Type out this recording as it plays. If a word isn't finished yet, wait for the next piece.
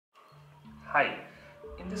Hi,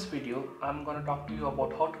 in this video I'm going to talk to you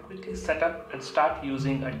about how to quickly set up and start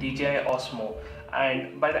using a DJI Osmo,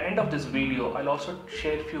 and by the end of this video I'll also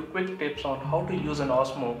share a few quick tips on how to use an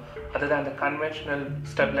Osmo other than the conventional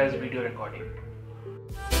stabilized video recording.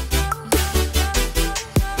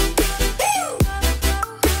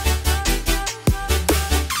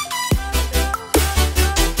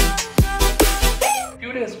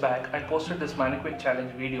 Back, I posted this mannequin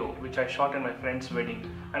challenge video which I shot in my friend's wedding,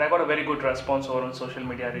 and I got a very good response over on social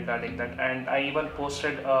media regarding that, and I even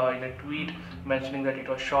posted in a tweet mentioning that it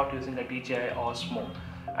was shot using a DJI Osmo,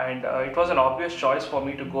 and it was an obvious choice for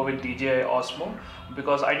me to go with DJI Osmo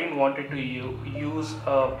because I didn't want it to use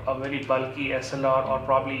a very bulky SLR or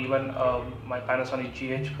probably even my Panasonic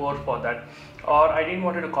GH4 for that, or I didn't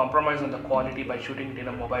want to compromise on the quality by shooting it in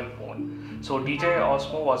a mobile phone. So DJI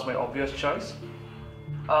Osmo was my obvious choice.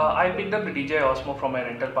 I picked up the DJI Osmo from my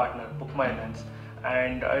rental partner, Book My Lens,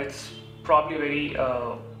 and it's probably very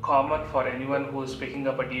common for anyone who is picking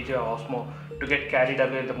up a DJI Osmo to get carried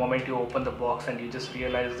away the moment you open the box and you just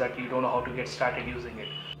realize that you don't know how to get started using it.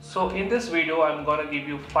 So in this video I'm going to give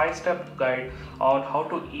you 5-step guide on how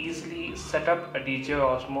to easily set up a DJI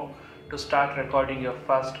Osmo to start recording your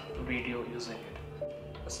first video using it.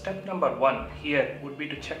 Step number 1 here would be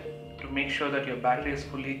to check to make sure that your battery is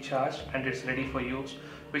fully charged and it's ready for use,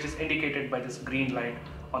 which is indicated by this green light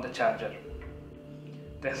on the charger.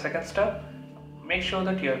 The second step, make sure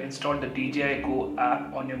that you have installed the DJI Go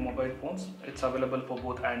app on your mobile phones. It's available for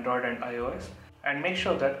both Android and iOS, and make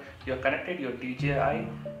sure that you have connected your DJI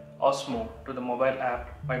Osmo to the mobile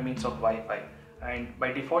app by means of Wi-Fi, and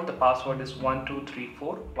by default the password is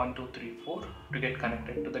 12341234 to get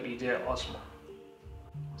connected to the DJI Osmo.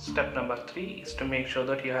 Step number 3 is to make sure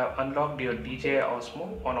that you have unlocked your DJI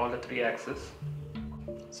Osmo on all the 3 axes.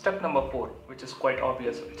 Step number 4, which is quite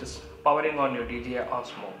obvious, which is powering on your DJI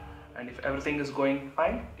Osmo, and if everything is going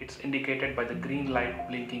fine, it's indicated by the green light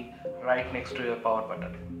blinking right next to your power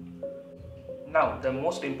button. Now the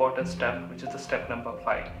most important step, which is the step number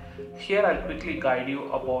 5. Here I'll quickly guide you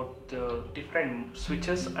about the different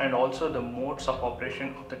switches and also the modes of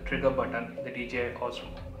operation of the trigger button in the DJI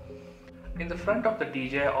Osmo. In the front of the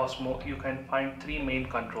DJI Osmo, you can find 3 main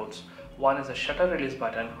controls. One is a shutter release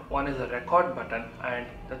button, one is a record button, and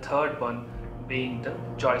the third one being the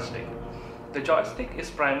joystick. The joystick is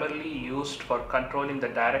primarily used for controlling the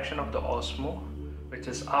direction of the Osmo, which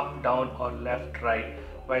is up, down or left, right,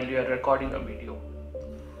 while you are recording a video.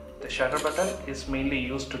 The shutter button is mainly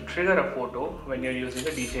used to trigger a photo when you are using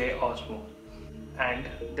the DJI Osmo. And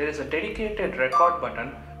there is a dedicated record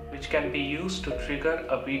button which can be used to trigger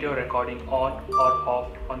a video recording on or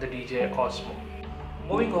off on the DJI Osmo.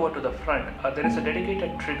 Moving over to the front, there is a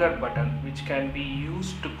dedicated trigger button which can be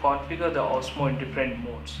used to configure the Osmo in different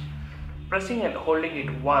modes. Pressing and holding it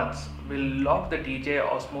once will lock the DJI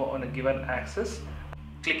Osmo on a given axis.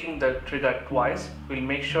 Clicking the trigger twice will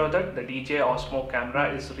make sure that the DJI Osmo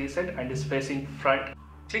camera is reset and is facing front.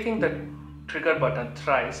 Clicking the trigger button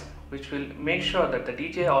thrice, which will make sure that the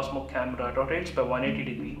DJI Osmo camera rotates by 180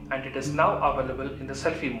 degrees, and it is now available in the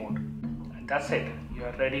selfie mode. And that's it, you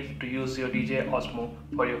are ready to use your DJI Osmo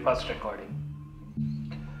for your first recording.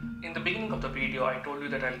 In the beginning of the video I told you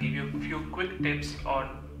that I'll give you a few quick tips on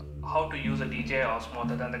how to use a DJI Osmo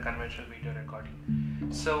other than the conventional video recording.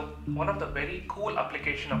 So one of the very cool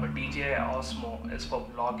application of a DJI Osmo is for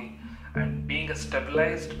vlogging, and being a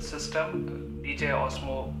stabilized system, DJI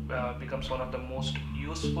Osmo becomes one of the most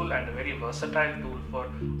useful and a very versatile tool for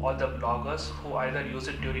all the vloggers who either use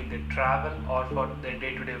it during their travel or for their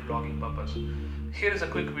day-to-day vlogging purpose. Here is a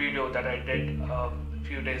quick video that I did a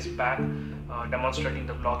few days back demonstrating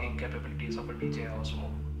the vlogging capabilities of a DJI Osmo.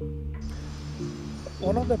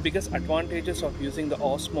 One of the biggest advantages of using the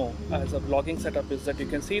Osmo as a vlogging setup is that you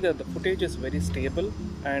can see that the footage is very stable,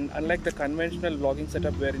 and unlike the conventional vlogging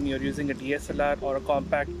setup wherein you're using a DSLR or a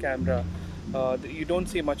compact camera, you don't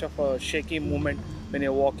see much of a shaky movement when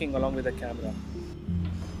you're walking along with the camera.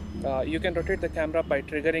 You can rotate the camera by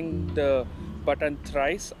triggering the button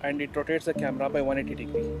thrice, and it rotates the camera by 180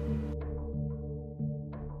 degrees.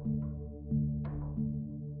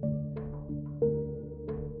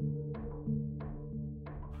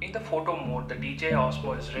 In the photo mode, the DJI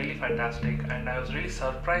Osmo is really fantastic, and I was really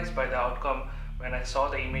surprised by the outcome when I saw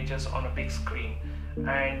the images on a big screen.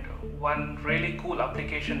 And one really cool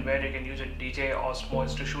application where you can use a DJI Osmo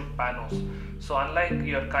is to shoot panos. So unlike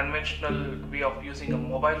your conventional way of using a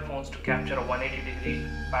mobile phones to capture a 180 degree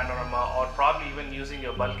panorama, or probably even using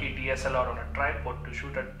your bulky DSLR on a tripod to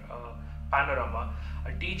shoot a panorama,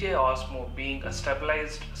 a DJI Osmo, being a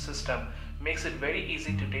stabilized system, makes it very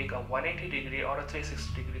easy to take a 180 degree or a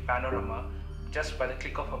 360 degree panorama just by the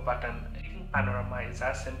click of a button. panorama is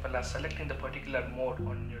as simple as selecting the particular mode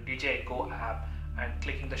on your DJI Go app and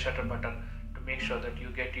clicking the shutter button to make sure that you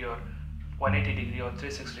get your 180 degree or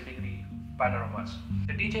 360 degree panoramas.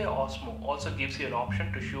 The DJI Osmo also gives you an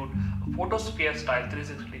option to shoot photosphere style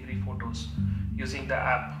 360 degree photos using the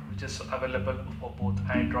app, which is available for both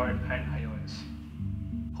Android and iOS.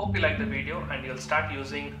 Hope you like the video and you'll start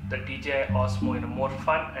using the DJI Osmo in a more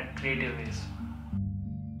fun and creative ways.